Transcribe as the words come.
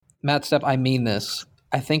Matt Stepp, I mean this.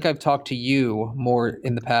 I think I've talked to you more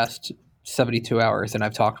in the past 72 hours than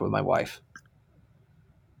I've talked with my wife.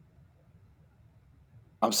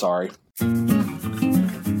 I'm sorry.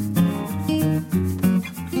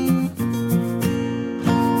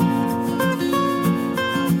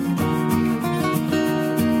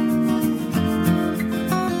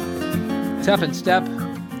 Tep and Stepp,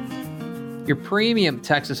 your premium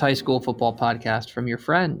Texas high school football podcast from your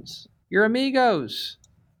friends, your amigos,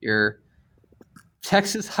 your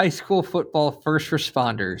Texas high school football first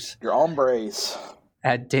responders. Your hombres.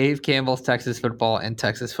 At Dave Campbell's Texas Football and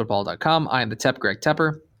TexasFootball.com. I am the Tep Greg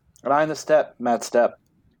Tepper. And I am the Stepp, Matt Stepp.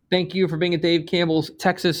 Thank you for being a Dave Campbell's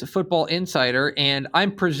Texas Football Insider. And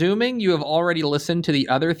I'm presuming you have already listened to the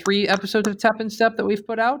other 3 episodes of Tep and Stepp that we've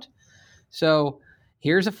put out. So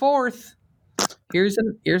here's a 4th. Here's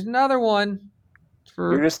another one.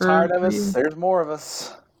 You're just tired of us. There's more of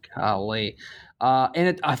us. Golly.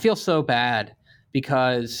 I feel so bad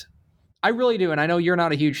because I really do, and I know you're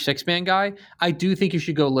not a huge six-man guy. I do think you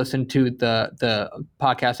should go listen to the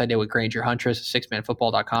podcast I did with Granger Huntress,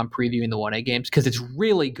 sixmanfootball.com, previewing the 1A games, because it's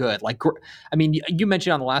really good. Like, I mean, you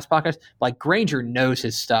mentioned on the last podcast, like Granger knows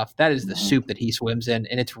his stuff. That is the soup that he swims in,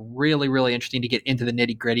 and it's really, really interesting to get into the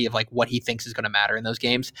nitty-gritty of like what he thinks is going to matter in those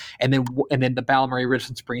games, and then the Ballymurray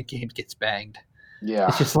Richland Spring games gets banged. Yeah,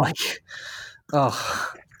 it's just like,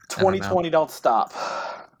 2020 don't stop.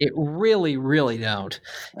 It really, really don't.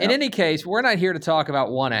 Yep. In any case, we're not here to talk about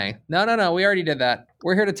 1A. No. We already did that.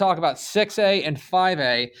 We're here to talk about 6A and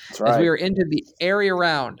 5A as we are into the area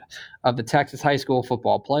round of the Texas high school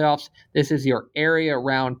football playoffs. This is your area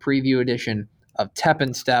round preview edition of Tep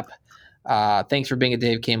and Stepp. Thanks for being a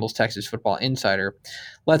Dave Campbell's Texas Football Insider.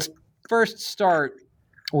 Let's first start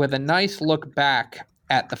with a nice look back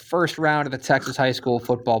at the first round of the Texas high school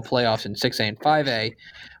football playoffs in 6A and 5A,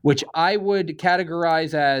 which I would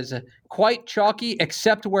categorize as quite chalky,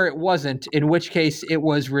 except where it wasn't, in which case it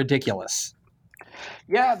was ridiculous.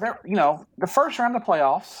 Yeah, the first round of the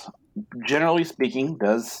playoffs, generally speaking,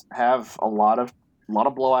 does have a lot of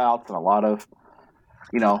blowouts and a lot of,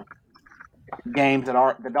 games that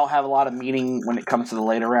don't have a lot of meaning when it comes to the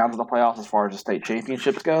later rounds of the playoffs as far as the state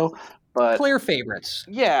championships go. But clear favorites.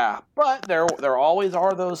 Yeah, but there always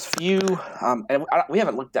are those few, and we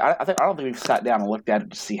haven't looked at. I don't think we've sat down and looked at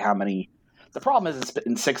it to see how many. The problem is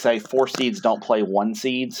in 6A, 4 seeds don't play 1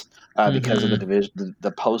 seeds because of the division,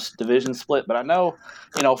 the post division split. But I know,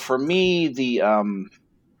 for me, the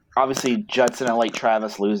obviously Judson and Lake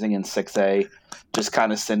Travis losing in 6A, just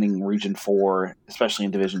kind of sending Region 4, especially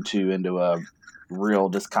in Division 2, into a real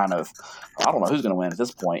just kind of, I don't know who's going to win at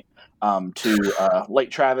this point. To Lake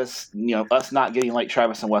Travis, us not getting Lake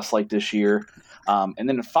Travis and Westlake this year. And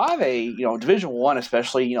then in 5A, Division 1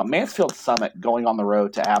 especially, Mansfield Summit going on the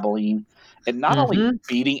road to Abilene and not only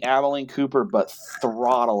beating Abilene Cooper, but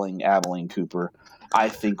throttling Abilene Cooper, I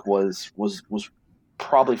think was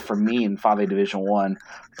probably for me in 5A Division 1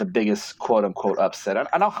 the biggest quote-unquote upset.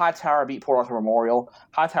 I know Hightower beat Port Arthur Memorial.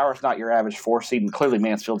 Hightower's not your average 4 seed, and clearly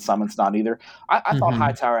Mansfield Summit's not either. I thought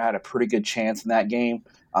Hightower had a pretty good chance in that game.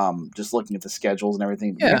 Just looking at the schedules and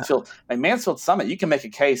everything. Yeah. Mansfield Summit, you can make a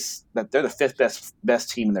case that they're the 5th best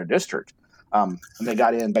team in their district. And they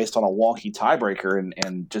got in based on a wonky tiebreaker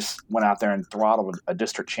and just went out there and throttled a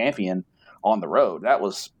district champion on the road. That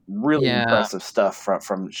was really impressive stuff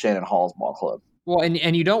from Shannon Hall's ball club. Well,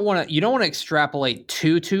 and you don't want to extrapolate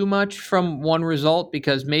too much from one result,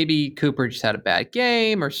 because maybe Cooper just had a bad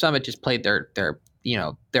game or Summit just played their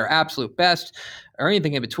absolute best, or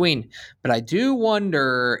anything in between. But I do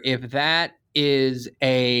wonder if that is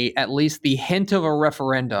at least the hint of a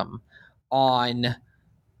referendum on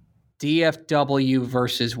DFW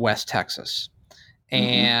versus West Texas.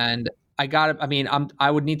 And I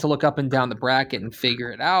would need to look up and down the bracket and figure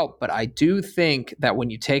it out. But I do think that when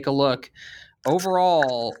you take a look,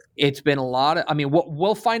 overall, it's been a lot of.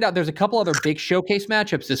 We'll find out. There's a couple other big showcase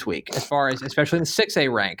matchups this week, as far as especially in the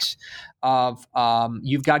 6A ranks. Of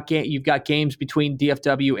you've got games between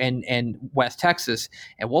DFW and West Texas,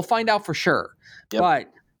 and we'll find out for sure. Yep.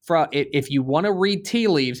 But if you want to read tea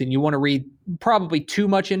leaves and you want to read probably too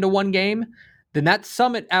much into one game, then that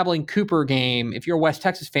Summit Abilene Cooper game, if you're a West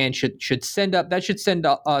Texas fan, should set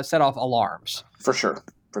off alarms for sure.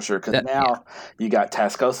 Because now you got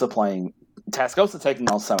Tascosa taking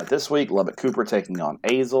on Summit this week, Lubbock Cooper taking on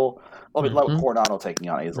Azle, Lubbock Coronado taking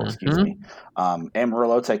on Azle, excuse me.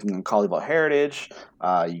 Amarillo taking on Colleyville Heritage.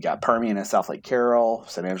 You got Permian and South Lake Carroll,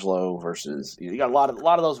 San Angelo versus. You got a lot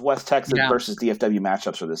of those West Texas versus DFW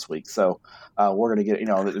matchups for this week. So we're going to get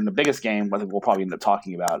in the biggest game. I think we'll probably end up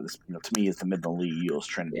talking about is to me is the Midland Lee Eagles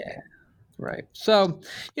Trinity. Yeah. Right. So,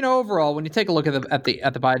 overall, when you take a look at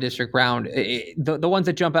the bye district round, the ones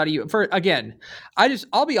that jump out at you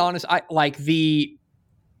I'll be honest. I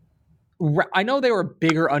know they were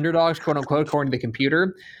bigger underdogs, quote unquote, according to the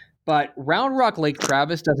computer, but Round Rock Lake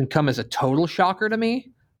Travis doesn't come as a total shocker to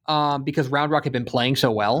me, because Round Rock had been playing so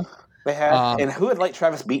well. They had, and who had Lake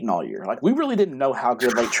Travis beaten all year? Like, we really didn't know how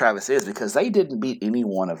good Lake Travis is because they didn't beat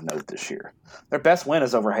anyone of note this year. Their best win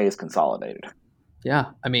is over Hayes Consolidated.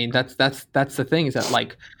 Yeah, I mean that's the thing, is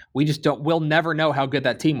that we'll never know how good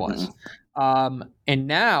that team was. And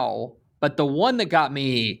now, but the one that got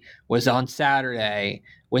me was on Saturday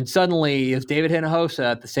when suddenly is David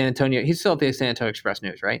Hinojosa at the San Antonio. He's still at the San Antonio Express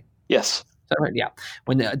News, right? Yes. Right? Yeah.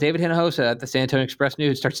 When David Hinojosa at the San Antonio Express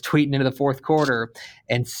News starts tweeting into the fourth quarter,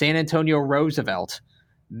 and San Antonio Roosevelt,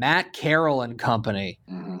 Matt Carroll and company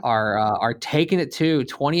are taking it to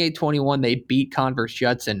 28-21. They beat Converse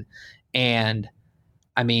Judson, and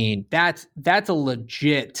I mean that's a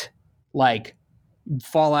legit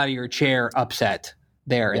fall out of your chair upset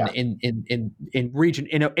there in region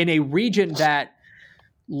in a region that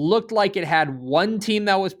looked like it had one team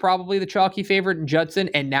that was probably the chalky favorite in Judson,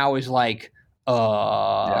 and now is we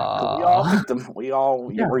all picked them. We all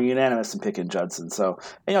were unanimous in picking Judson. So,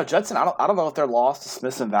 Judson, I don't know if their loss to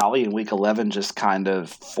Smithson Valley in week 11 just kind of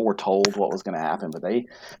foretold what was going to happen, but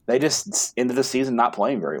they just ended the season not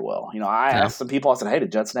playing very well. I asked some people, I said, hey,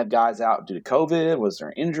 did Judson have guys out due to COVID? Was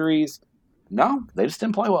there injuries? No, they just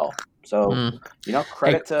didn't play well. So,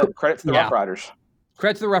 credit to the Rough Riders.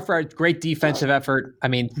 Credit to the Rough Riders. Great defensive effort. I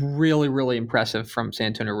mean, really, really impressive from San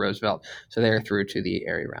Antonio Roosevelt. So they're through to the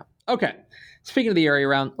area round. Okay. Speaking of the area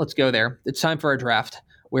round, let's go there. It's time for our draft.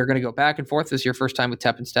 We're going to go back and forth. This is your first time with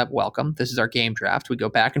Tep and Stepp. Welcome. This is our game draft. We go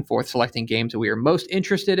back and forth selecting games that we are most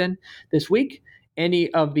interested in this week.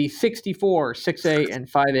 Any of the 64 6A and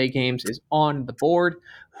 5A games is on the board.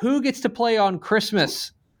 Who gets to play on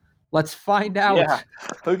Christmas? Let's find out. Yeah.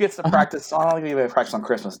 Who gets to practice? I don't think anybody practice on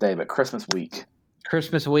Christmas Day, but Christmas week.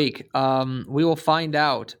 Christmas week. We will find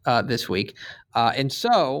out this week. And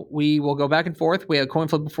so we will go back and forth. We had a coin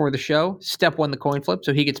flip before the show. Stepp won the coin flip,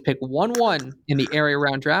 so he gets to pick 1-1 in the area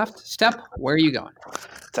round draft. Stepp, where are you going?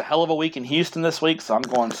 It's a hell of a week in Houston this week, so I'm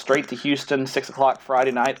going straight to Houston, 6 o'clock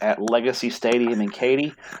Friday night at Legacy Stadium in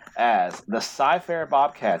Katy, as the Cy-Fair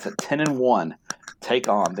Bobcats at 10-1 take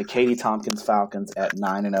on the Katy Tompkins Falcons at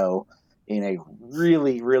 9-0. In a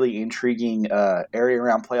really, really intriguing area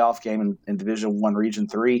round playoff game in Division I, Region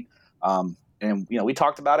 3. And we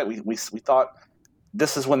talked about it. We thought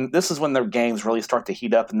this is when their games really start to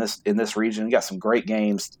heat up in this region. We got some great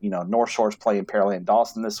games. North Shore's playing Pearland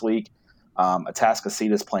Dawson this week.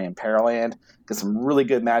 Atascocita's playing Pearland. Got some really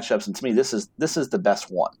good matchups, and to me, this is the best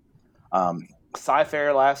one.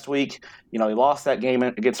 Cy-Fair last week, he lost that game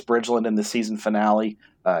against Bridgeland in the season finale.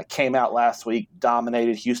 Came out last week,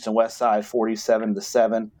 dominated Houston Westside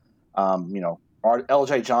 47-7.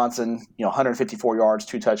 LJ Johnson, 154 yards,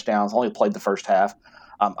 2 touchdowns, only played the first half.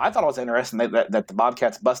 I thought it was interesting that the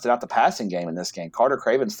Bobcats busted out the passing game in this game. Carter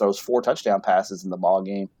Cravens throws 4 touchdown passes in the ball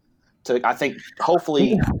game to, I think,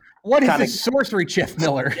 hopefully. What is this sorcery, Jeff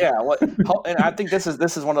Miller? Yeah, and I think this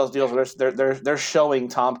is one of those deals where they're showing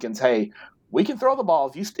Tompkins, hey, we can throw the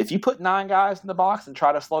ball. If you put 9 guys in the box and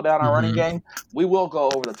try to slow down our running game, we will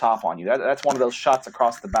go over the top on you. That's one of those shots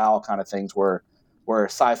across the bow kind of things where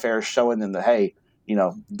Cy-Fair is showing them that, hey,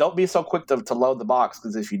 don't be so quick to load the box,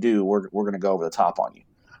 because if you do, we're going to go over the top on you.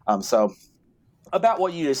 So about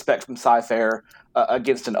what you expect from Cy-Fair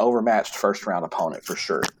against an overmatched first-round opponent for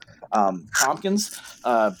sure. Tompkins,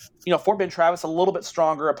 Fort Bend Travis, a little bit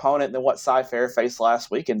stronger opponent than what Cy-Fair faced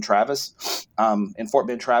last week. And Travis, in Fort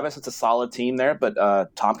Bend Travis, it's a solid team there, but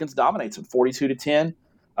Tompkins dominates them 42-10.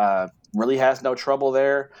 Really has no trouble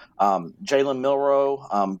there. Jalen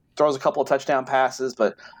Milrow throws a couple of touchdown passes,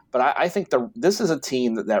 but I think this is a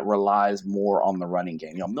team that relies more on the running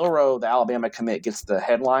game. Milrow, the Alabama commit, gets the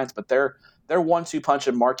headlines, but their 1-2 punch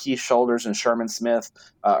of Marquise Shoulders and Sherman Smith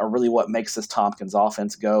are really what makes this Tompkins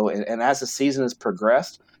offense go. And as the season has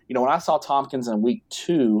progressed, when I saw Tompkins in week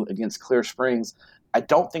 2 against Clear Springs, I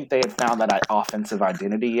don't think they had found that offensive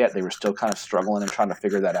identity yet. They were still kind of struggling and trying to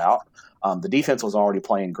figure that out. The defense was already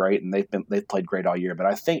playing great, and they've played great all year. But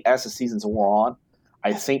I think as the season's wore on,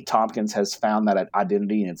 I think Tompkins has found that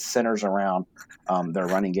identity, and it centers around their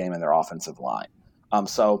running game and their offensive line.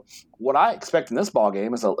 So what I expect in this ball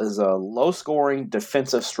game is a low-scoring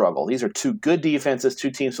defensive struggle. These are 2 good defenses,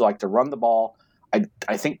 2 teams who like to run the ball.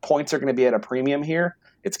 I think points are going to be at a premium here.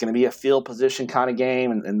 It's going to be a field position kind of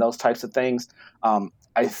game and those types of things.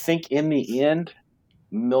 I think in the end,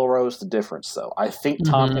 Milrow's the difference, though. I think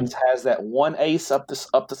Tompkins has that one ace up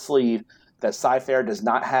the sleeve that Cy-Fair does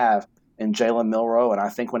not have, in Jalen Milroe, and I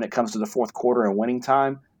think when it comes to the fourth quarter and winning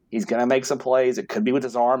time, he's going to make some plays. It could be with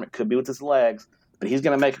his arm, it could be with his legs, but he's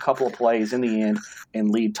going to make a couple of plays in the end and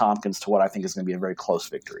lead Tompkins to what I think is going to be a very close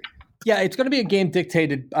victory. Yeah, it's going to be a game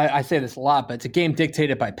dictated. I say this a lot, but it's a game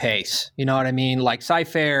dictated by pace. You know what I mean? Like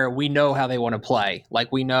Cy-Fair, we know how they want to play.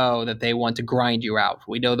 Like we know that they want to grind you out.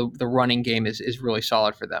 We know the running game is really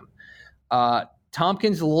solid for them.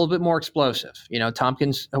 Tompkins is a little bit more explosive. You know,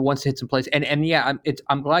 Tompkins wants to hit some plays. And yeah,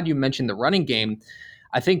 I'm glad you mentioned the running game.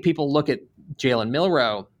 I think people look at Jalen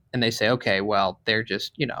Milroe and they say, okay, well, they're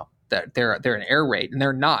just, you know, they're an air raid, and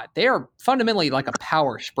they're not. They are fundamentally like a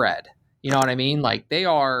power spread. You know what I mean? Like they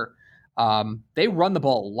are. They run the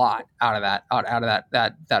ball a lot out of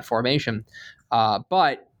that formation,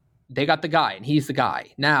 but they got the guy, and he's the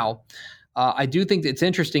guy. Now, I do think it's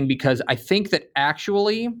interesting because I think that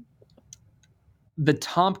actually the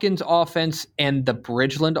Tompkins offense and the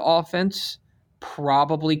Bridgeland offense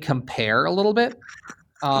probably compare a little bit.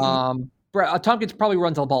 Tompkins probably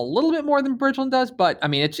runs the ball a little bit more than Bridgeland does, but I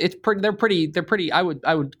mean it's pretty. They're pretty.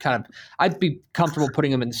 I'd be comfortable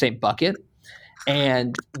putting them in the same bucket.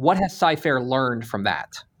 And what has Cy-Fair learned from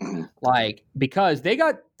that? Like, because they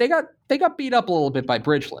got beat up a little bit by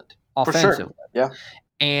Bridgeland offensively. For sure. Yeah.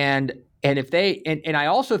 And if they and I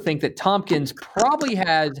also think that Tompkins probably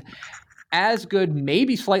has as good,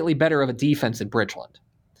 maybe slightly better of a defense than Bridgeland.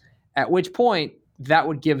 At which point that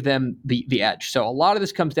would give them the edge. So a lot of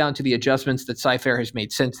this comes down to the adjustments that Cy-Fair has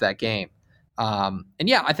made since that game. And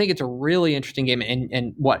yeah, I think it's a really interesting game.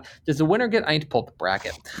 And what does the winner get? I need to pull up the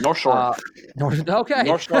bracket. North Shore. Okay.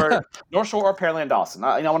 North Shore or Pearland Dawson.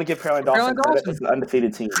 I want to give Pearland Dawson credit as an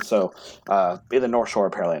undefeated team. So either North Shore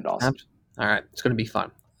or Pearland Dawson. All right, it's going to be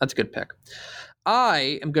fun. That's a good pick.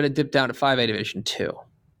 I am going to dip down to 5A Division 2.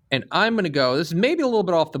 And I'm going to go, this is maybe a little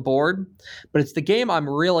bit off the board, but it's the game I'm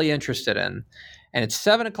really interested in. And it's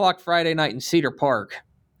 7 o'clock Friday night in Cedar Park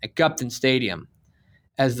at Gupton Stadium,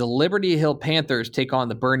 as the Liberty Hill Panthers take on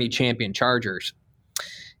the Bernie champion Chargers.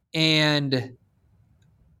 And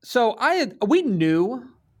so we knew,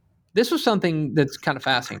 this was something that's kind of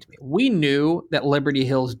fascinating to me. We knew that Liberty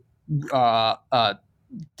Hill's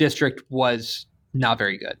district was not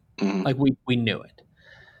very good. Like we knew it.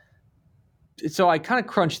 So I kind of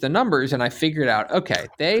crunched the numbers and I figured out, okay,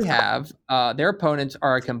 they have their opponents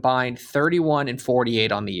are a combined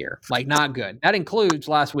 31-48 on the year. Like not good. That includes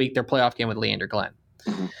last week their playoff game with Leander Glen.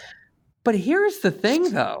 But here's the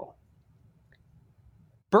thing, though.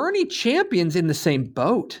 Bernie Champion's in the same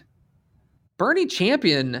boat. Bernie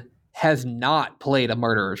Champion has not played a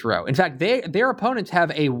murderer's row. In fact, their opponents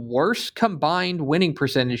have a worse combined winning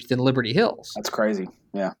percentage than Liberty Hills. That's crazy.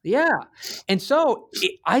 Yeah. Yeah. And so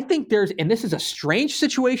I think and this is a strange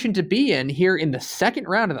situation to be in here in the second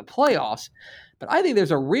round of the playoffs, but I think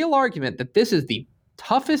there's a real argument that this is the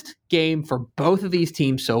toughest game for both of these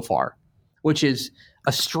teams so far, which is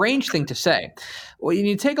a strange thing to say. Well, when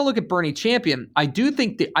you take a look at Bernie Champion, I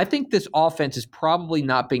think this offense is probably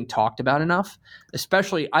not being talked about enough,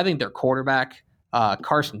 especially I think their quarterback,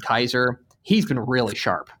 Carson Kaiser, he's been really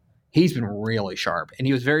sharp. And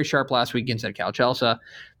he was very sharp last week against Cal Chelsea.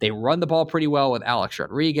 They run the ball pretty well with Alex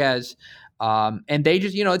Rodriguez, and they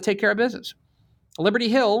just, take care of business. Liberty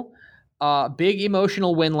Hill, big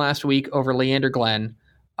emotional win last week over Leander Glen,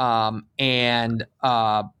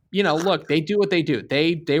 look, they do what they do.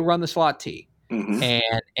 They run the slot T.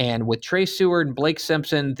 And with Trey Seward and Blake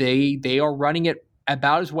Simpson, they are running it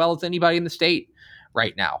about as well as anybody in the state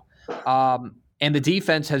right now. And the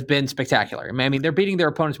defense has been spectacular. I mean, they're beating their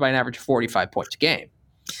opponents by an average of 45 points a game.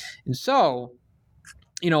 And so,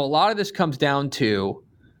 a lot of this comes down to,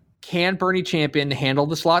 can Bernie Champion handle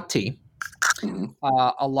the slot T?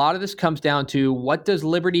 A lot of this comes down to, what does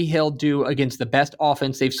Liberty Hill do against the best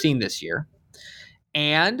offense they've seen this year?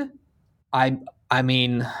 And I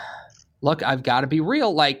mean, look, I've got to be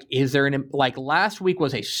real. Like, last week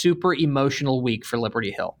was a super emotional week for Liberty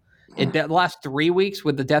Hill. The last 3 weeks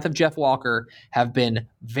with the death of Jeff Walker have been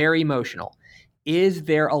very emotional. Is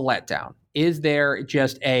there a letdown? Is there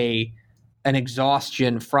just an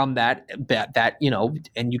exhaustion from that,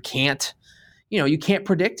 and you can't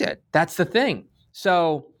predict it. That's the thing.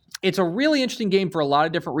 So it's a really interesting game for a lot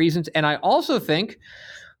of different reasons. And I also think,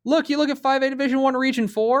 look, you look at 5A Division I Region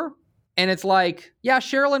 4, and it's like, yeah,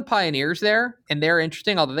 Sherilyn Pioneers there, and they're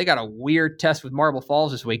interesting, although they got a weird test with Marble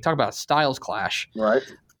Falls this week. Talk about a styles clash. Right.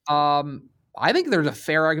 I think there's a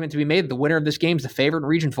fair argument to be made that the winner of this game is the favorite in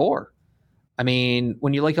Region 4. I mean,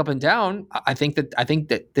 when you look up and down, I think that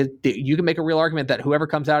you can make a real argument that whoever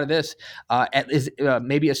comes out of this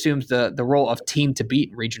maybe assumes the role of team to beat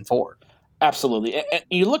in Region 4. Absolutely. And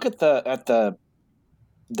you look at the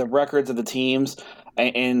the records of the teams,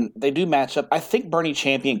 and they do match up. I think Bernie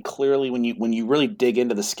Champion clearly, when you really dig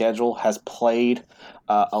into the schedule, has played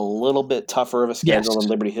a little bit tougher of a schedule than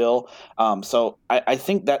Liberty Hill. So I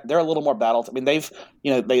think that they're a little more battled. I mean, they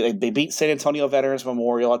beat San Antonio Veterans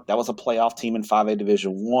Memorial. That was a playoff team in 5A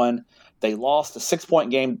Division I. They lost a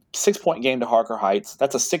 6-point game to Harker Heights.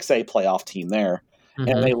 That's a 6A playoff team there.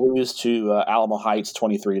 And they lose to Alamo Heights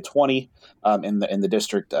 23-20 in the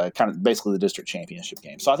district, kind of basically the district championship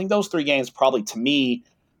game. So I think those three games probably, to me,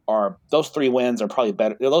 those three wins are probably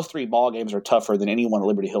better. Those three ball games are tougher than anyone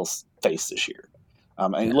Liberty Hill's faced this year.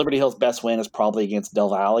 And Liberty Hill's best win is probably against Del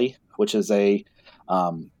Valle, which is a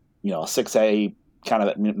 6A kind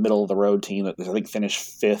of middle of the road team that I think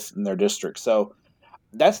finished 5th in their district. So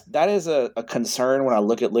that is a concern when I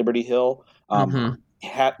look at Liberty Hill.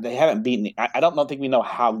 They haven't beaten. I don't think we know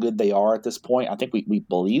how good they are at this point. I think we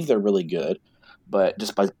believe they're really good, but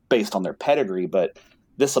just based on their pedigree. But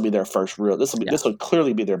this will be their first real. This will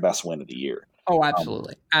clearly be their best win of the year. Oh,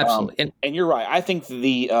 absolutely, absolutely. And you're right. I think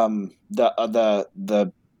the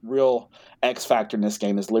real X factor in this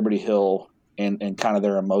game is Liberty Hill and kind of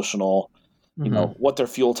their emotional, what their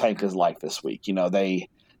fuel tank is like this week. They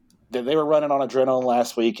were running on adrenaline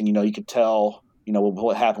last week, and you could tell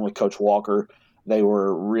what happened with Coach Walker. They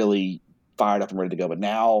were really fired up and ready to go. But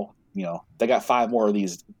now, they got 5 more of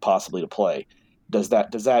these possibly to play.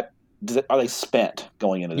 Are they spent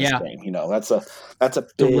going into this game? That's a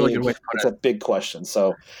big, really good way to put it. A big question.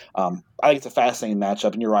 So I think it's a fascinating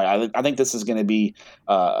matchup. And you're right. I think this is going to be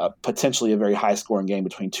potentially a very high scoring game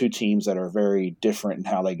between two teams that are very different in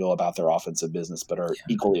how they go about their offensive business, but are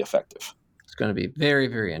equally effective. It's going to be very,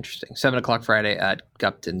 very interesting. 7:00 Friday at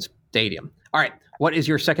Gupton Stadium. All right. What is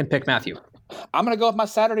your second pick, Matthew? I'm going to go with my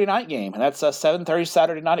Saturday night game, and that's 7:30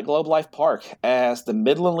 Saturday night at Globe Life Park as the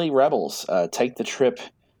Midland Lee Rebels take the trip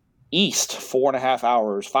east 5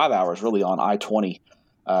 hours really on I-20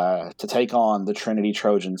 to take on the Trinity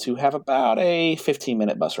Trojans, who have about a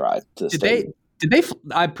 15-minute bus ride to the stadium. Did they?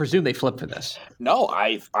 I presume they flipped for this. No,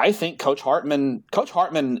 I think Coach Hartman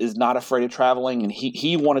is not afraid of traveling, and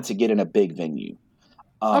he wanted to get in a big venue.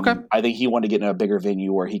 Okay. I think he wanted to get in a bigger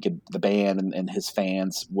venue where the band and his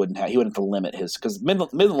fans he wouldn't have to limit because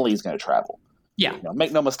Midland Lee is going to travel. Yeah.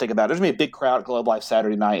 Make no mistake about it. There's going to be a big crowd at Globe Life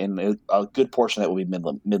Saturday night, and a good portion of that will be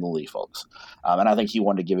Midland Lee folks. And I think he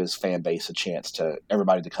wanted to give his fan base a chance to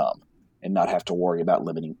everybody to come and not have to worry about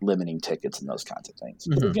limiting tickets and those kinds of things.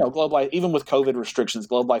 Mm-hmm. Globe Life, even with COVID restrictions,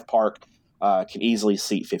 Globe Life Park can easily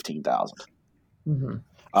seat 15,000.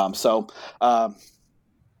 Mm-hmm.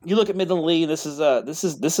 You look at Midland Lee. This is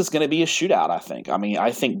going to be a shootout. I think.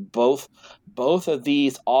 I think both of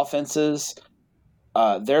these offenses,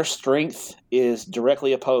 their strength is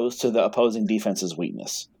directly opposed to the opposing defense's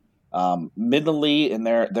weakness. Midland Lee and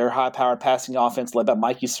their high-powered passing offense, led by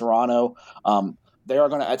Mikey Serrano, they are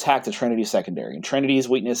going to attack the Trinity secondary. And Trinity's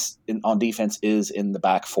weakness on defense is in the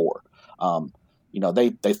back four.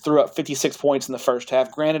 They threw up 56 points in the first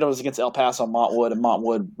half. Granted, it was against El Paso and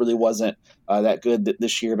Montwood really wasn't that good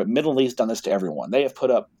this year. But Midland Lee's done this to everyone. They have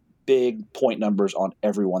put up big point numbers on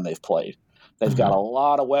everyone they've played. They've got a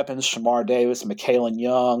lot of weapons: Shamar Davis, McKaylin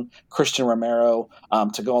Young, Christian Romero,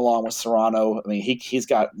 to go along with Serrano. He's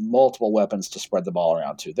got multiple weapons to spread the ball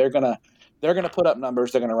around to. They're gonna put up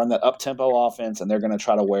numbers. They're gonna run that up-tempo offense, and they're gonna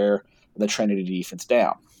try to wear the Trinity defense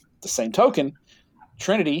down. The same token,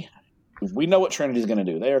 Trinity. We know what Trinity is going to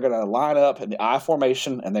do. They are going to line up in the I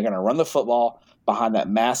formation, and they're going to run the football behind that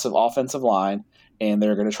massive offensive line, and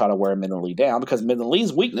they're going to try to wear Midland Lee down because Midland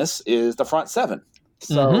Lee's weakness is the front seven.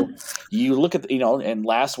 So you look at and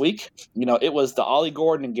last week, it was the Ollie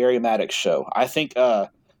Gordon and Gary Maddox show. I think the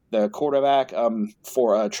quarterback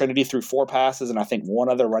for Trinity threw 4 passes, and I think one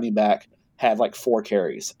other running back had like 4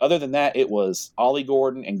 carries. Other than that, it was Ollie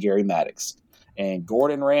Gordon and Gary Maddox. And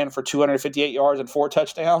Gordon ran for 258 yards and 4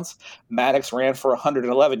 touchdowns. Maddox ran for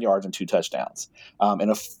 111 yards and 2 touchdowns in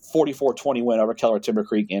a 44-20 win over Keller Timber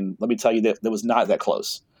Creek. And let me tell you that it was not that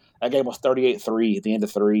close. That game was 38-3 at the end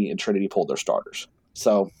of 3, and Trinity pulled their starters.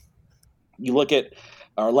 So you look at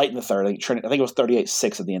late in the third. I think it was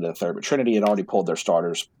 38-6 at the end of the third, but Trinity had already pulled their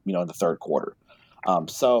starters, in the third quarter.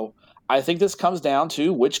 So I think this comes down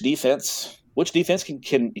to which defense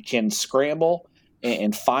can scramble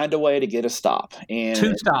and find a way to get a stop. And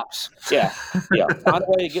 2 stops. Yeah. Find a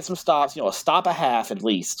way to get some stops, a stop a half at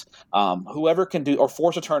least. Whoever can do or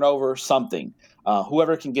force a turnover, something.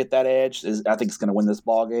 Whoever can get that edge I think is going to win this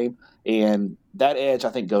ball game. And that edge, I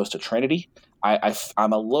think, goes to Trinity.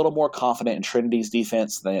 I'm a little more confident in Trinity's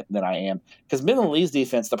defense than I am. Because Midland Lee's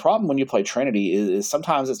defense, the problem when you play Trinity is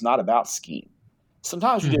sometimes it's not about scheme.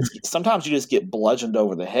 Sometimes you just get bludgeoned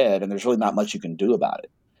over the head, and there's really not much you can do about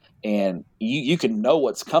it. And you can know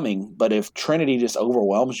what's coming, but if Trinity just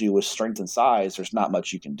overwhelms you with strength and size, there's not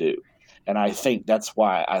much you can do. And I think that's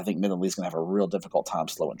why I think Midland Lee's going to have a real difficult time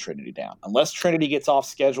slowing Trinity down. Unless Trinity gets off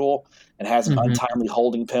schedule and has an untimely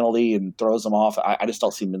holding penalty and throws them off, I just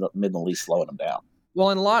don't see Midland Lee slowing them down.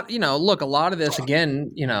 Well, and a lot of this,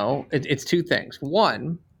 again, it's two things.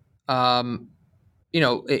 One, it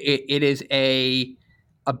is a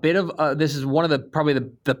bit of this is one of probably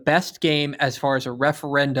the best game as far as a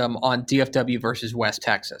referendum on DFW versus West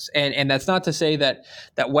Texas. And that's not to say that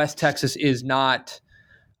West Texas is not,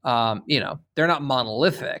 they're not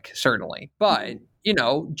monolithic, certainly. But,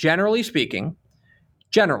 generally speaking,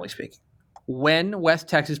 when West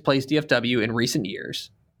Texas plays DFW in recent years,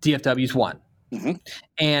 DFW's won. Mm-hmm.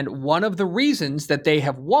 And one of the reasons that they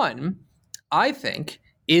have won, I think,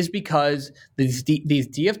 is because these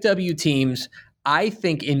DFW teams, I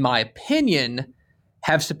think, in my opinion,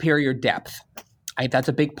 have superior depth. I think that's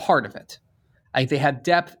a big part of it. I think they have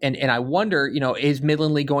depth, and I wonder, is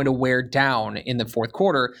Midland Lee going to wear down in the fourth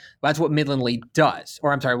quarter? That's what Midland Lee does,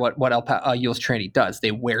 or I'm sorry, what Euless Trinity does.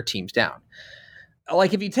 They wear teams down.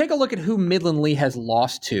 Like, if you take a look at who Midland Lee has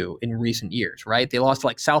lost to in recent years, right? They lost to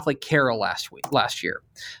like South Lake Carroll last year,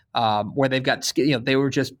 where they've got, they were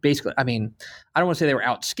just basically, I mean, I don't want to say they were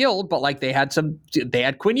outskilled, but like they had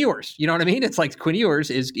Quinn Ewers. You know what I mean? It's like Quinn Ewers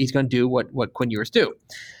he's going to do what Quinn Ewers do.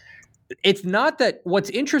 It's not that. What's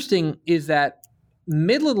interesting is that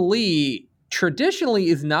Midland Lee traditionally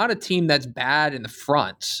is not a team that's bad in the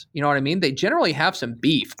fronts. You know what I mean? They generally have some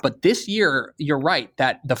beef, but this year, you're right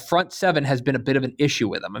that the front seven has been a bit of an issue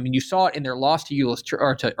with them. I mean, you saw it in their loss to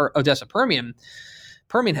Odessa Permian.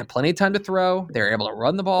 Permian had plenty of time to throw. They were able to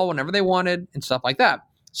run the ball whenever they wanted and stuff like that.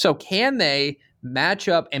 So can they match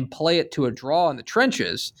up and play it to a draw in the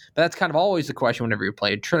trenches? But that's kind of always the question whenever you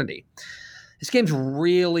play Trinity. This game's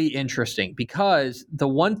really interesting because the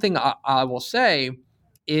one thing I will say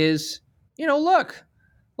is, look,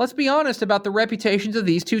 let's be honest about the reputations of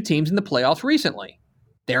these two teams in the playoffs recently.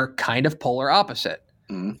 They're kind of polar opposite.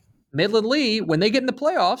 Mm-hmm. Midland Lee, when they get in the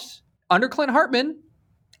playoffs, under Clint Hartman,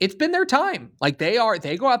 it's been their time. Like they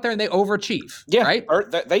go out there and they overachieve. Yeah, right.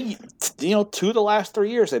 They 2 of the last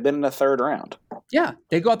 3 years they've been in the third round. Yeah,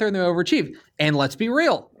 they go out there and they overachieve. And let's be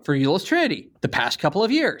real, for Euless Trinity, the past couple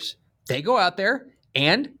of years, they go out there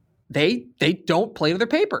and they don't play to their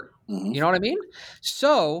paper. Mm-hmm. You know what I mean?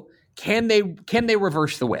 So can they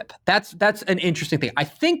reverse the whip? That's an interesting thing. I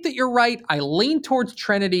think that you're right. I lean towards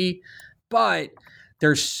Trinity, but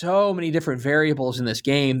there's so many different variables in this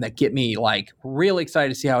game that get me like really excited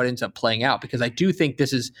to see how it ends up playing out, because I do think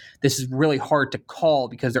this is really hard to call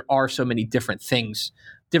because there are so many different things,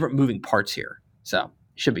 different moving parts here. So it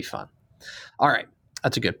should be fun. All right.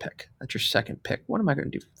 That's a good pick. That's your second pick. What am I going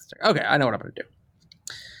to do? Okay, I know what I'm going to do.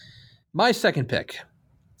 My second pick.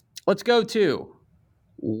 Let's go to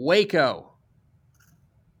Waco.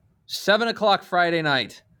 7:00 Friday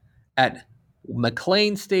night at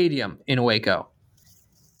McLean Stadium in Waco,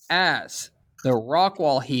 as the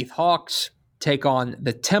Rockwall Heath Hawks take on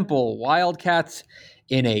the Temple Wildcats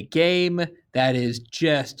in a game that is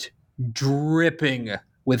just dripping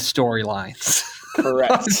with storylines.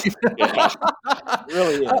 Correct. Yeah. It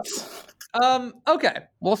really is. Okay,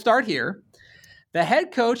 we'll start here. The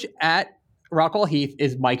head coach at Rockwall Heath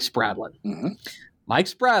is Mike Spradlin. Mm-hmm. Mike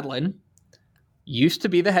Spradlin used to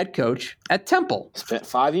be the head coach at Temple. Spent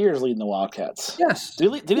 5 years leading the Wildcats. Yes. They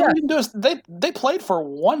played for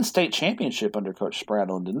one state championship under Coach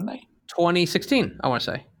Spradlin, didn't they? 2016, I want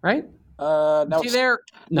to say, right? No, that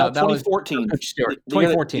 2014. Was Coach Stewart.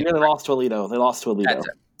 2014. They lost to Aledo. That's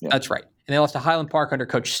it. Yeah. That's right. And they lost to Highland Park under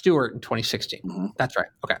Coach Stewart in 2016. Mm-hmm. That's right.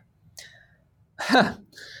 Okay.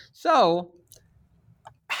 So,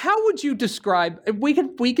 how would you describe?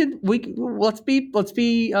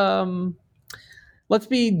 Let's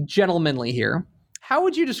be gentlemanly here. How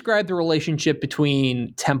would you describe the relationship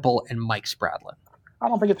between Temple and Mike Spradlin? I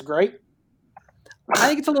don't think it's great. I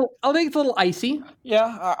think it's a little icy.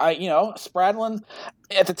 Yeah, Spradlin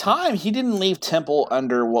at the time, he didn't leave Temple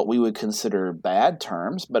under what we would consider bad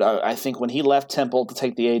terms, but I think when he left Temple to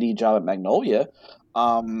take the AD job at Magnolia,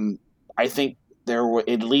 I think there were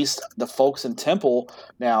at least the folks in Temple.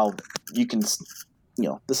 Now you can,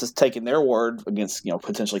 this is taking their word against,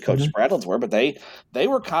 potentially Coach mm-hmm. Spradlin's word, but they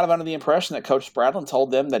were kind of under the impression that Coach Spradlin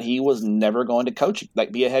told them that he was never going to coach,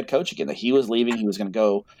 be a head coach again, that he was leaving. He was going to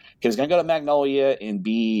go to Magnolia and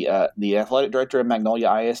be the athletic director of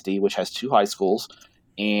Magnolia ISD, which has 2 high schools,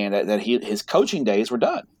 and that his coaching days were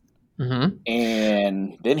done. Mm-hmm.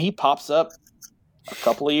 And then he pops up a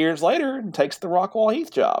couple of years later and takes the Rockwall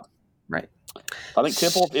Heath job. Right. I think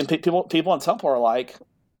Temple and people in Temple are like,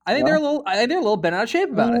 I think they're a little bent out of shape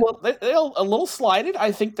about it. They're a little slighted.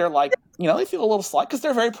 I think they're like, they feel a little slight because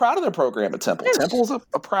they're very proud of their program at Temple. Yes. Temple's a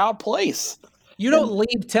proud place. You don't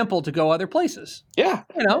leave Temple to go other places. Yeah.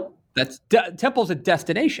 That's Temple's a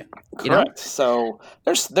destination. Correct. So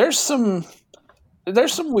there's some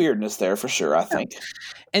weirdness there for sure, I think.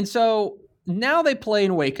 And so now they play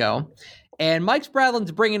in Waco, and Mike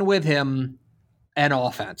Spradlin's bringing with him an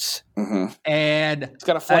offense. Mm-hmm. And it's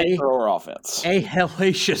got a flamethrower offense. A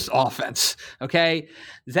hellacious offense. Okay.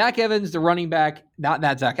 Zach Evans, the running back, not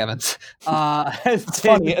that Zach Evans. It's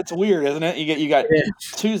funny. It's weird, isn't it? You got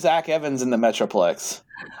two Zach Evans in the Metroplex.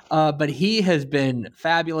 But he has been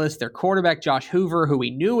fabulous. Their quarterback, Josh Hoover, who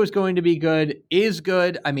we knew was going to be good, is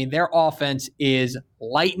good. I mean, their offense is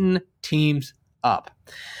lighting teams up.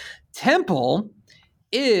 Temple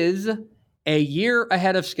is a year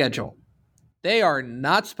ahead of schedule. They are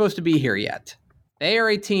not supposed to be here yet. They are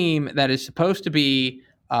a team that is supposed to be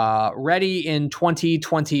ready in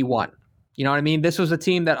 2021. You know what I mean? This was a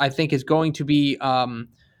team that I think is going to be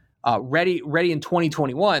ready in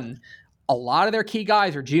 2021. A lot of their key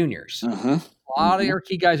guys are juniors. Mm-hmm. A lot of their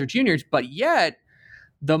key guys are juniors, but yet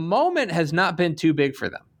the moment has not been too big for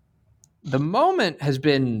them. The moment has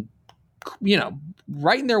been,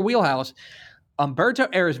 right in their wheelhouse. Umberto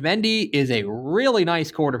Arizmendi is a really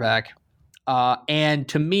nice quarterback. And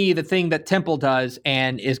to me, the thing that Temple does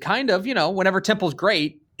and is kind of, whenever Temple's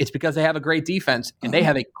great, it's because they have a great defense, and they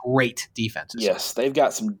have a great defense. Yes, they've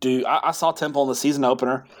got some I saw Temple in the season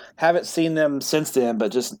opener. Haven't seen them since then,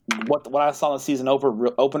 but just what I saw in the season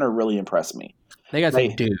opener really impressed me. They got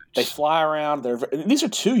some dudes. They fly around. These are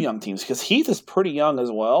two young teams because Heath is pretty young as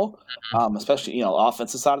well, especially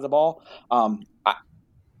offensive side of the ball.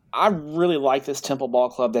 I really like this Temple ball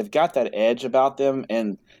club. They've got that edge about them,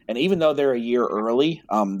 and even though they're a year early,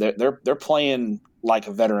 they're playing like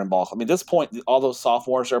a veteran ball club. I mean, at this point, all those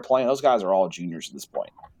sophomores they're playing, those guys are all juniors at this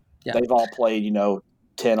point. Yeah. They've all played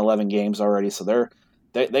 10, 11 games already, so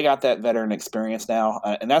they got that veteran experience now,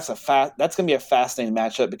 and that's going to be a fascinating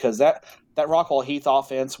matchup because that Rockwall Heath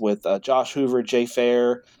offense with Josh Hoover, Jay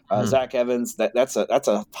Fair, Zach Evans, that's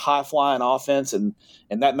a high flying offense, and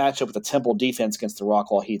that matchup with the Temple defense against the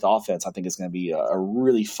Rockwall Heath offense, I think is going to be a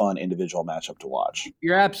really fun individual matchup to watch.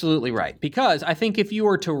 You're absolutely right, because I think if you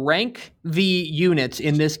were to rank the units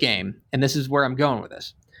in this game, and this is where I'm going with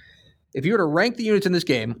this, if you were to rank the units in this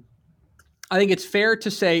game, I think it's fair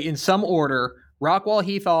to say in some order, Rockwall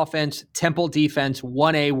Heath offense, Temple defense,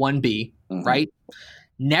 1A, 1B, right?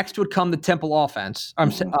 Next would come the Temple offense.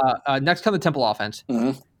 Next come the Temple offense.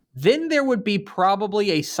 Mm-hmm. Then there would be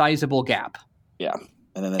probably a sizable gap. Yeah.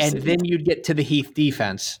 And then you'd get to the Heath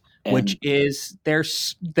defense, which is their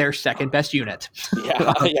second best unit.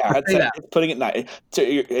 Yeah. It's putting it nice.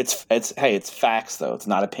 It's facts though. It's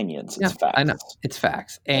not opinions. It's facts. I know. It's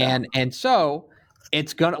facts. And so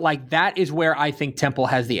it's gonna that is where I think Temple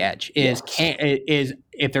has the edge. Is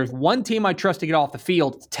if there's one team I trust to get off the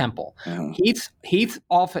field, it's Temple. Mm-hmm. Heath's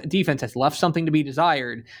defense has left something to be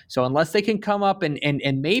desired. So unless they can come up and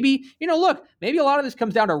maybe maybe a lot of this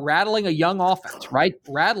comes down to rattling a young offense, right?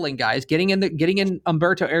 Rattling guys, getting in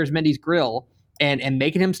Umberto Arizmendi's grill and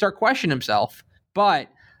making him start questioning himself. But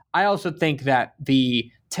I also think that the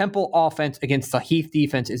Temple offense against the Heath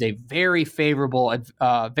defense is a very favorable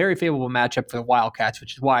matchup for the Wildcats,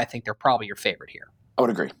 which is why I think they're probably your favorite here. I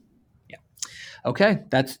would agree. Yeah. Okay,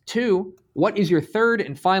 that's 2. What is your third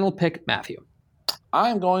and final pick, Matthew?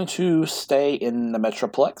 I'm going to stay in the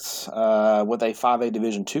Metroplex with a 5A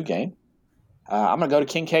Division II game. I'm going to go to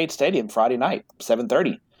Kincaid Stadium Friday night,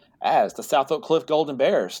 7:30, as the South Oak Cliff Golden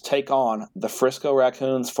Bears take on the Frisco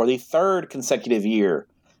Raccoons for the third consecutive year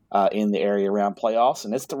in the area around playoffs,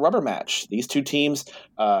 and it's the rubber match. These two teams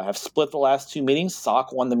have split the last 2 meetings.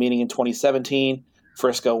 Sauk won the meeting in 2017.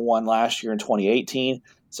 Frisco won last year in 2018.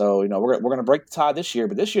 So we're going to break the tie this year,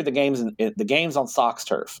 but this year the game's on Sauk's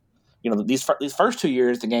turf. These first 2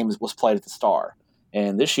 years the game was played at the Star,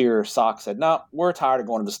 and this year Sauk said, "No, we're tired of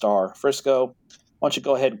going to the Star. Frisco, why don't you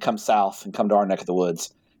go ahead and come south and come to our neck of the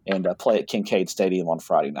woods and play at Kincaid Stadium on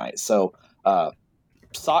Friday night?" So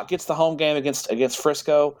Sauk gets the home game against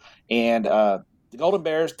Frisco, and the Golden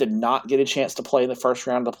Bears did not get a chance to play in the first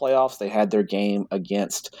round of the playoffs. They had their game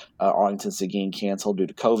against Arlington Seguin canceled due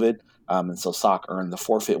to COVID, and so Sauk earned the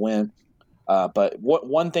forfeit win. But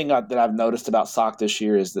one thing that I've noticed about Sauk this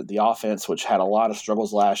year is that the offense, which had a lot of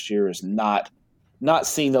struggles last year, is not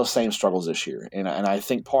seeing those same struggles this year. And I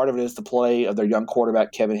think part of it is the play of their young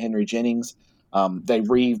quarterback, Kevin Henry Jennings. They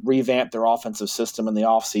revamped their offensive system in the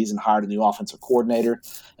offseason, hired a new offensive coordinator,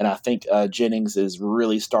 and I think Jennings is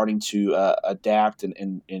really starting to adapt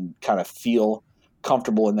and kind of feel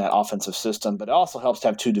comfortable in that offensive system, but it also helps to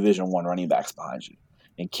have two Division I running backs behind you,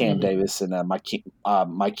 and Cam Davis and Mike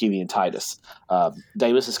Keavy and Titus.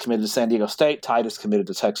 Davis is committed to San Diego State. Titus committed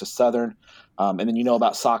to Texas Southern. And then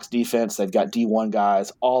about Sock's defense. They've got D1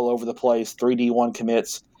 guys all over the place, 3 D1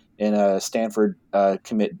 commits. And Stanford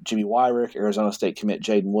commit Jimmy Wyrick, Arizona State commit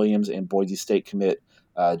Jaden Williams, and Boise State commit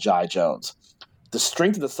Jai Jones. The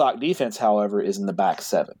strength of the Sock defense, however, is in the back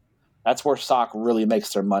seven. That's where Sock really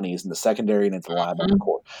makes their money, is in the secondary and into the linebacker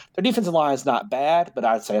core. Their defensive line is not bad, but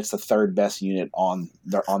I'd say it's the third best unit on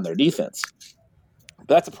their defense. But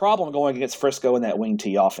that's a problem going against Frisco in that wing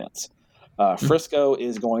T offense. Frisco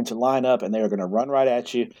is going to line up, and they are going to run right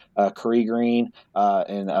at you. Curry Green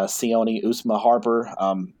and Sione Usma Harper,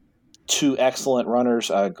 two excellent runners.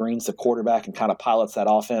 Green's the quarterback and kind of pilots that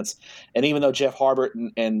offense. And even though Jeff Harbert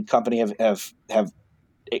and company have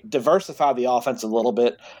diversified the offense a little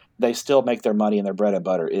bit, they still make their money, and their bread and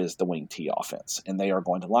butter is the wing T offense. And they are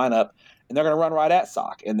going to line up, and they're going to run right at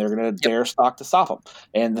Sock, and they're going to dare Sock to stop them.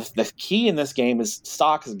 And the key in this game is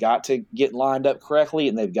Sock has got to get lined up correctly,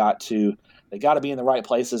 and they've got to be in the right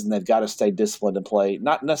places, and they've got to stay disciplined and play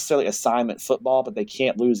not necessarily assignment football, but they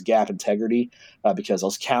can't lose gap integrity because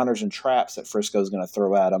those counters and traps that Frisco is going to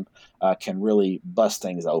throw at them can really bust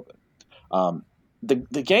things open.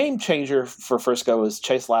 The game changer for Frisco is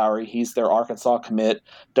Chase Lowry. He's their Arkansas commit,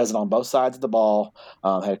 does it on both sides of the ball,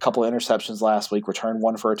 had a couple of interceptions last week, returned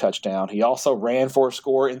one for a touchdown. He also ran for a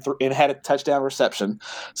score and had a touchdown reception.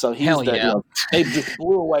 So he's they just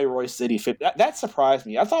blew away Royce City. That surprised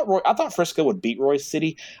me. I thought Frisco would beat Royce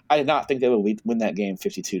City. I did not think they would win that game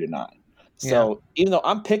 52-9. So even though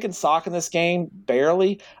I'm picking Sock in this game,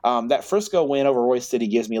 barely, that Frisco win over Royce City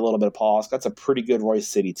gives me a little bit of pause. That's a pretty good Royce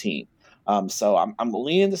City team. So I'm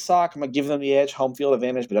leaning to Sock. I'm going to give them the edge, home field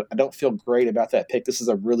advantage, but I don't feel great about that pick. This is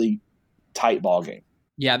a really tight ball game.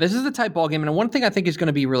 Yeah, this is a tight ball game. And one thing I think is going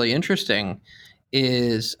to be really interesting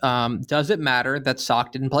is does it matter that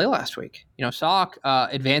Sock didn't play last week? Sock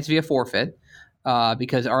advanced via forfeit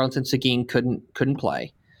because Arlington Seguin couldn't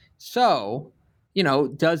play. So,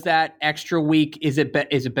 does that extra week, is it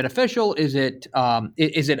beneficial? Is it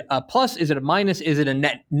a plus? Is it a minus? Is it a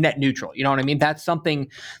net neutral? You know what I mean? That's something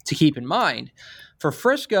to keep in mind. For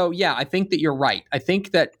Frisco, yeah, I think that you're right. I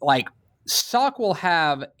think that Sock will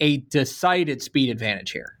have a decided speed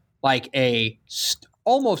advantage here,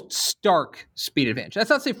 almost stark speed advantage. That's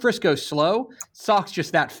not to say Frisco's slow. Sock's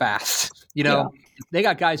just that fast. They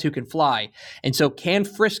got guys who can fly. And so can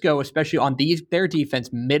Frisco, especially on their defense,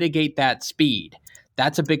 mitigate that speed?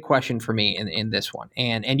 That's a big question for me in this one.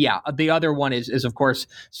 And yeah, the other one is of course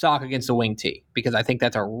Sock against the wing T, because I think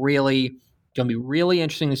that's going to be really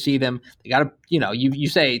interesting to see them. They got to, you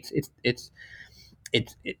say it's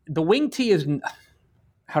the wing T is,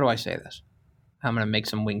 how do I say this? I'm going to make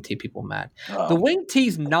some wing T people mad. The wing T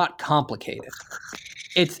is not complicated.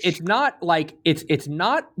 It's not it's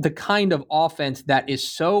not the kind of offense that is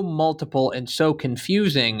so multiple and so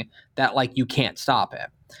confusing that you can't stop it.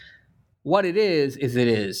 What it is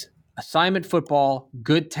assignment football,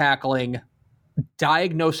 good tackling,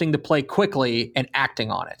 diagnosing the play quickly and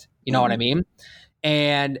acting on it. You know what I mean?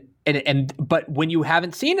 But when you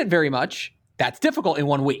haven't seen it very much, that's difficult in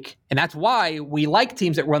 1 week. And that's why we like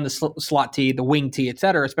teams that run the slot T, the wing T, et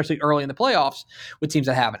cetera, especially early in the playoffs with teams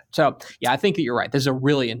that haven't. So, yeah, I think that you're right. This is a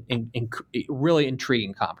really really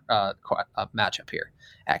intriguing matchup here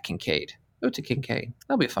at Kincaid. Go to Kincaid.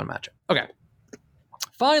 That'll be a fun matchup. Okay.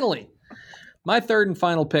 Finally, my third and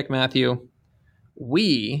final pick, Matthew.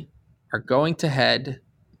 We are going to head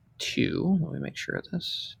to, let me make sure of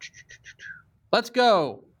this. Let's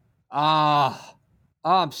go.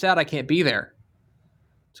 I'm sad I can't be there.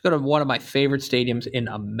 Let's go to one of my favorite stadiums in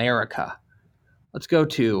America. Let's go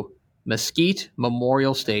to Mesquite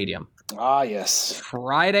Memorial Stadium. Yes.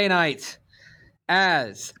 Friday night,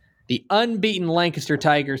 as the unbeaten Lancaster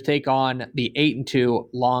Tigers take on the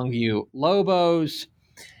 8-2 Longview Lobos.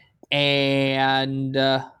 And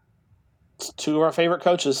two of our favorite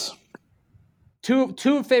coaches.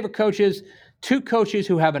 Two favorite coaches. Two coaches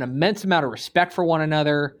who have an immense amount of respect for one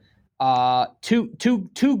another.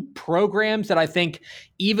 Two programs that I think,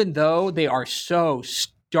 even though they are so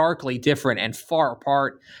starkly different and far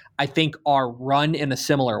apart, I think are run in a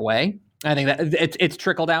similar way. I think that it's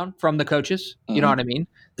trickle down from the coaches. You know what I mean?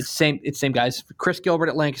 It's same guys. Chris Gilbert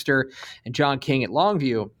at Lancaster and John King at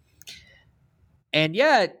Longview. And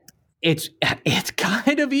yet it's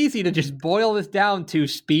kind of easy to just boil this down to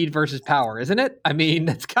speed versus power, isn't it? I mean,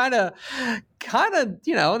 it's kind of,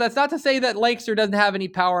 that's not to say that Lancaster doesn't have any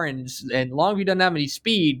power and Longview doesn't have any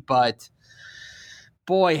speed, but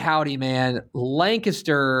boy, howdy, man.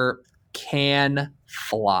 Lancaster can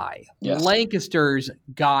fly. Yes. Lancaster's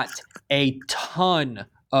got a ton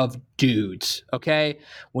of dudes, okay?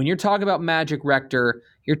 When you're talking about Magic Rector,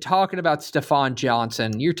 you're talking about Stephon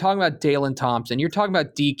Johnson, you're talking about Dalen Thompson, you're talking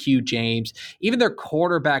about DQ James, even their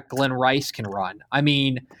quarterback Glenn Rice can run. I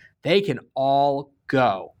mean, they can all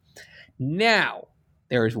go. Now,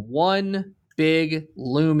 there is one big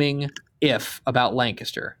looming if about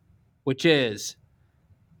Lancaster, which is,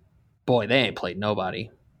 boy, they ain't played nobody.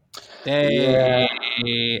 I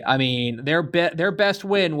mean, their best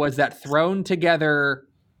win was that thrown together.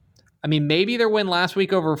 I mean, maybe their win last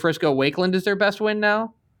week over Frisco Wakeland is their best win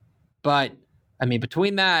now. But, I mean,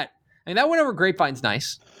 between that, I mean, that win over Grapevine's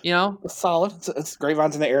nice, you know? It's solid. It's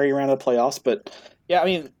Grapevine's in the area around the playoffs. But, yeah, I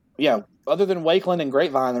mean, yeah, other than Wakeland and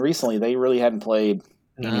Grapevine recently, they really hadn't played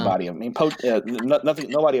anybody. I mean,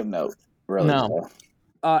 nobody of note, really. No.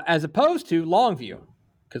 So. As opposed to Longview.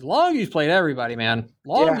 Because Longview's played everybody, man.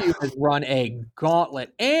 Longview has run a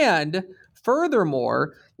gauntlet. And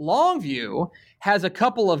furthermore, Longview has a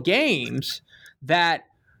couple of games that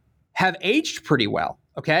have aged pretty well,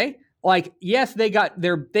 okay? Like, yes, they got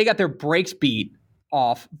their breaks beat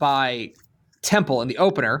off by Temple in the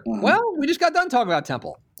opener. Mm-hmm. Well, we just got done talking about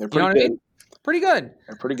Temple. They're pretty good. I mean? Pretty good.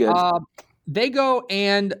 They're pretty good. They go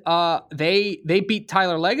and they beat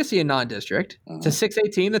Tyler Legacy in non-district. It's a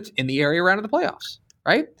 6A team that's in the area round of the playoffs.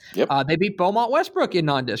 Right? Yep. They beat Beaumont Westbrook in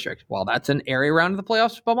non-district. Well, that's an area round of the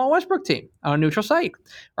playoffs Beaumont Westbrook team on a neutral site,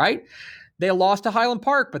 right? They lost to Highland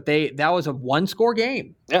Park, but that was a one-score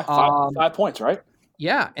game. Yeah, 5 points, right?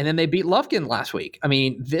 Yeah, and then they beat Lufkin last week. I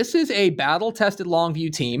mean, this is a battle-tested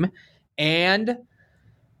Longview team, and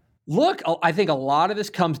look, I think a lot of this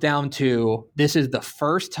comes down to this is the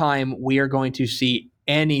first time we are going to see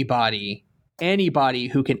anybody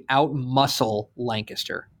who can out-muscle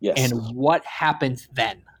Lancaster. Yes. And what happens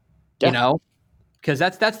then? Yeah. You know? Because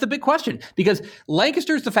that's the big question. Because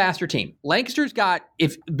Lancaster's the faster team. Lancaster's got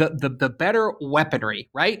the better weaponry,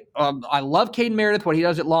 right? I love Caden Meredith, what he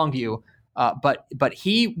does at Longview, but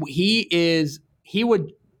he is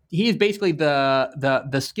basically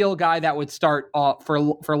the skill guy that would start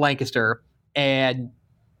for Lancaster, and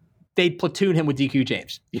they'd platoon him with DQ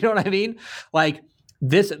James. You know what I mean? Like,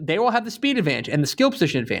 they will have the speed advantage and the skill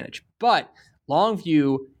position advantage, but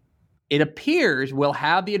Longview, it appears, will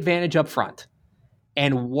have the advantage up front.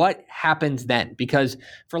 And what happens then? Because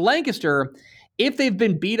for Lancaster, if they've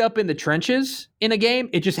been beat up in the trenches in a game,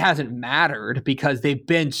 it just hasn't mattered because they've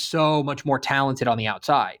been so much more talented on the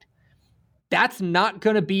outside. That's not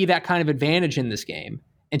going to be that kind of advantage in this game.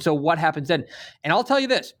 And so what happens then? And I'll tell you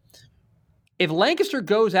this. If Lancaster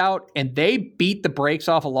goes out and they beat the brakes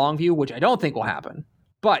off of Longview, which I don't think will happen,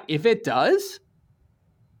 but if it does,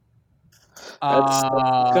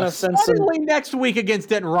 gonna send suddenly next week against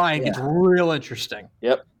Denton Ryan gets real interesting.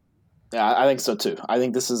 Yep. Yeah, I think so too. I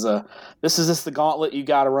think this is just the gauntlet you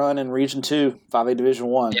got to run in Region 2, 5A Division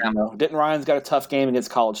 1. Yeah. You know, Denton Ryan's got a tough game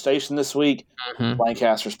against College Station this week. Mm-hmm.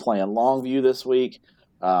 Lancaster's playing Longview this week.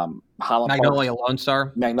 Magnolia Lone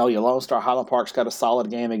Star. Highland Park's got a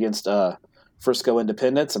solid game against Frisco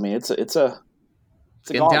Independence. I mean, it's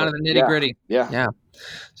getting down to the nitty gritty. Yeah.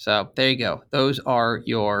 So there you go. Those are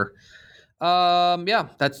your,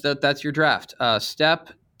 that's your draft. Stepp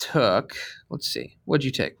took. Let's see. What'd you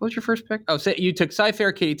take? What was your first pick? Oh, so you took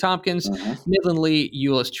Cy-Fair, Katie Tompkins, Midland Lee,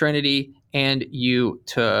 Euless Trinity, and you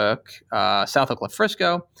took South Oak Cliff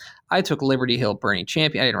Frisco. I took Liberty Hill Bernie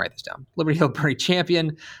Champion. I didn't write this down. Liberty Hill Bernie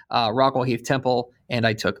Champion, Rockwell Heath Temple, and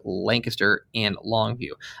I took Lancaster and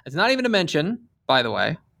Longview. It's not even to mention, by the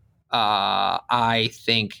way, I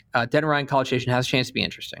think Denton Ryan College Station has a chance to be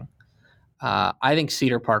interesting. I think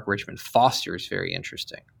Cedar Park Richmond Foster is very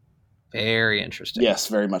interesting. Very interesting. Yes,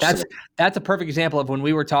 very much. That's a perfect example of when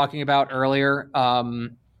we were talking about earlier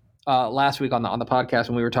last week on the podcast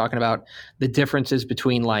when we were talking about the differences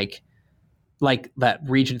between like that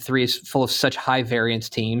Region 3 is full of such high variance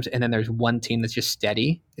teams, and then there's one team that's just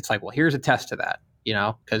steady. It's like, well, here's a test to that, you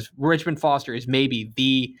know, because Richmond Foster is maybe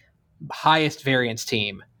the highest variance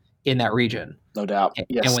team in that region, no doubt.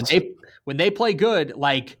 Yes. And when they play good,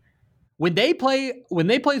 like when they play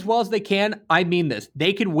as well as they can, I mean this,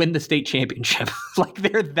 they can win the state championship. Like,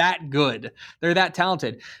 they're that good, they're that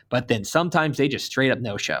talented. But then sometimes they just straight up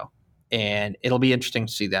no show, and it'll be interesting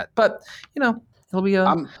to see that. But you know, it'll be.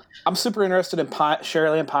 I'm super interested in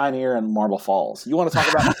Sharyland Pioneer and Marble Falls. You want to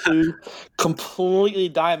talk about two completely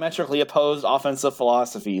diametrically opposed offensive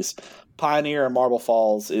philosophies? Pioneer and Marble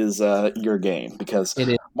Falls is your game, because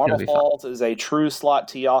Marble Falls is a true slot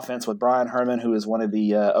T offense with Brian Herman, who is one of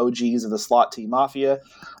the OGs of the slot T mafia,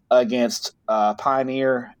 against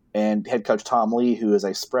Pioneer and head coach Tom Lee, who is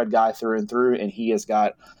a spread guy through and through, and he has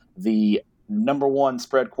got the number one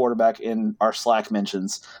spread quarterback in our Slack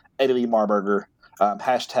mentions, Eddie Lee Marburger.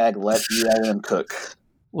 Hashtag let ELM cook.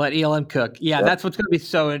 Let ELM cook. Yeah, Yep. That's what's going to be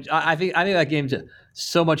so. I think that game's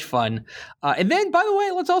so much fun. And then, by the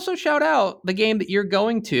way, let's also shout out the game that you're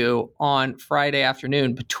going to on Friday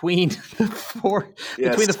afternoon between the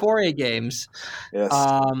 4A games. Yes.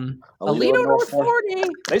 Alito North 40.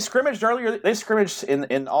 They scrimmaged earlier. They scrimmaged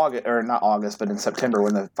in August, or not August, but in September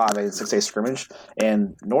when the 5A and 6A scrimmaged,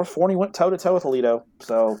 and North 40 went toe to toe with Alito.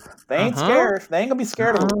 So they ain't scared. They ain't gonna be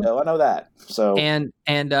scared of Alito. I know that. So and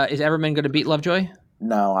is Everman going to beat Lovejoy?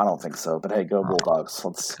 No, I don't think so. But hey, go Bulldogs!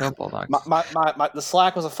 Let's go Bulldogs. The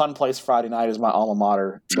Slack was a fun place Friday night as my alma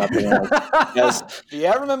mater got there. As the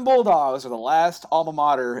Everman Bulldogs are the last alma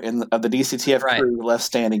mater of the DCTF crew left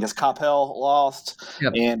standing, because Coppell lost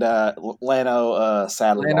and Lano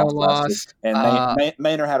sadly lost. And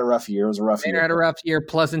Maynard had a rough year. It was a rough year. Maynard had a rough year.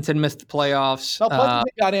 Pleasanton missed the playoffs. No, Pleasanton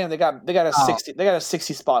got in. They got a 60. They got a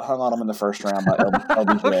 60 spot hung on them in the first round by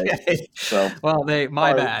LBJ. Okay. So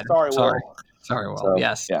bad. Sorry, Will. So,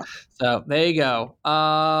 yes. Yeah. So there you go.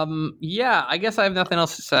 I guess I have nothing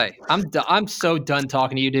else to say. I'm so done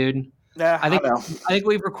talking to you, dude. Yeah, I think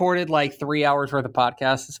we've recorded like 3 hours worth of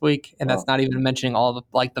podcasts this week, and that's not even mentioning all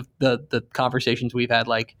the conversations we've had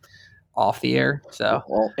like off the air. So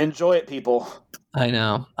enjoy it, people. I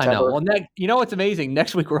know. Well, you know what's amazing?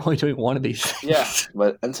 Next week we're only doing one of these things. Yeah,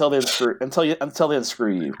 but until then, screw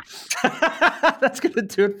you. That's gonna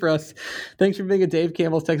do it for us. Thanks for being a Dave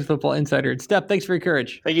Campbell's Texas Football Insider. And Stepp, thanks for your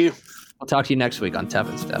courage. Thank you. I'll talk to you next week on Tep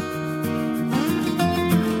and Stepp.